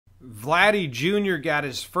Vladdy Jr. got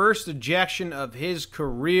his first ejection of his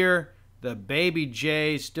career. The baby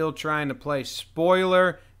J still trying to play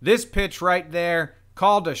spoiler. This pitch right there,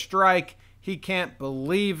 called a strike. He can't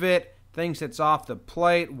believe it. Thinks it's off the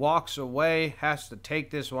plate. Walks away. Has to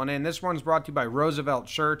take this one in. This one's brought to you by Roosevelt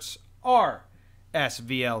Shirts.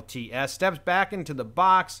 RSVLTS. Steps back into the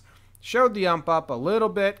box. Showed the ump up a little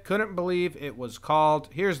bit. Couldn't believe it was called.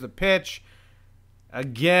 Here's the pitch.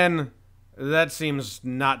 Again, that seems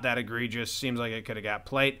not that egregious. Seems like it could have got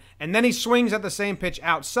plate. And then he swings at the same pitch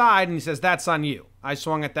outside, and he says, "That's on you. I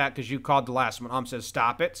swung at that because you called the last one." Ump says,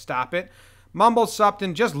 "Stop it, stop it." Mumbles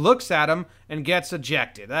something, just looks at him, and gets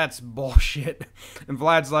ejected. That's bullshit. And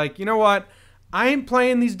Vlad's like, you know what? I ain't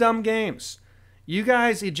playing these dumb games. You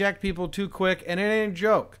guys eject people too quick, and it ain't a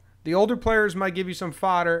joke. The older players might give you some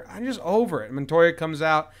fodder. I'm just over it. Montoya comes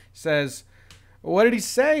out, says, "What did he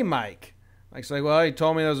say, Mike?" Mike's like, "Well, he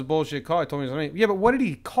told me that was a bullshit call. He told me it was on me." "Yeah, but what did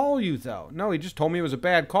he call you, though?" "No, he just told me it was a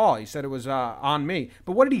bad call. He said it was on me."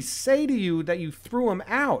 "But what did he say to you that you threw him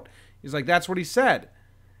out?" He's like, "That's what he said.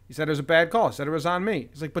 He said it was a bad call. He said it was on me."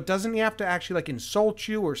 He's like, "But doesn't he have to actually like insult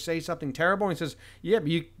you or say something terrible?" And he says, "Yeah, but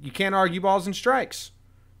you can't argue balls and strikes.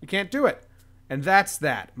 You can't do it." And that's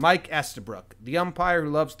that. Mike Estabrook, the umpire who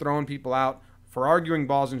loves throwing people out for arguing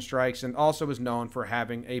balls and strikes, and also is known for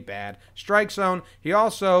having a bad strike zone. He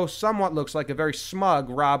also somewhat looks like a very smug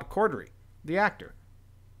Rob Corddry, the actor.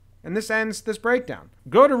 And this ends this breakdown.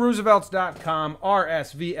 Go to Roosevelts.com,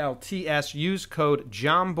 RSVLTS, use code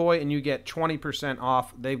Jomboy, and you get 20%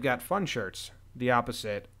 off. They've got fun shirts, the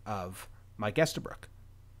opposite of Mike Estabrook,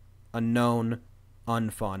 a known,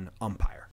 unfun umpire.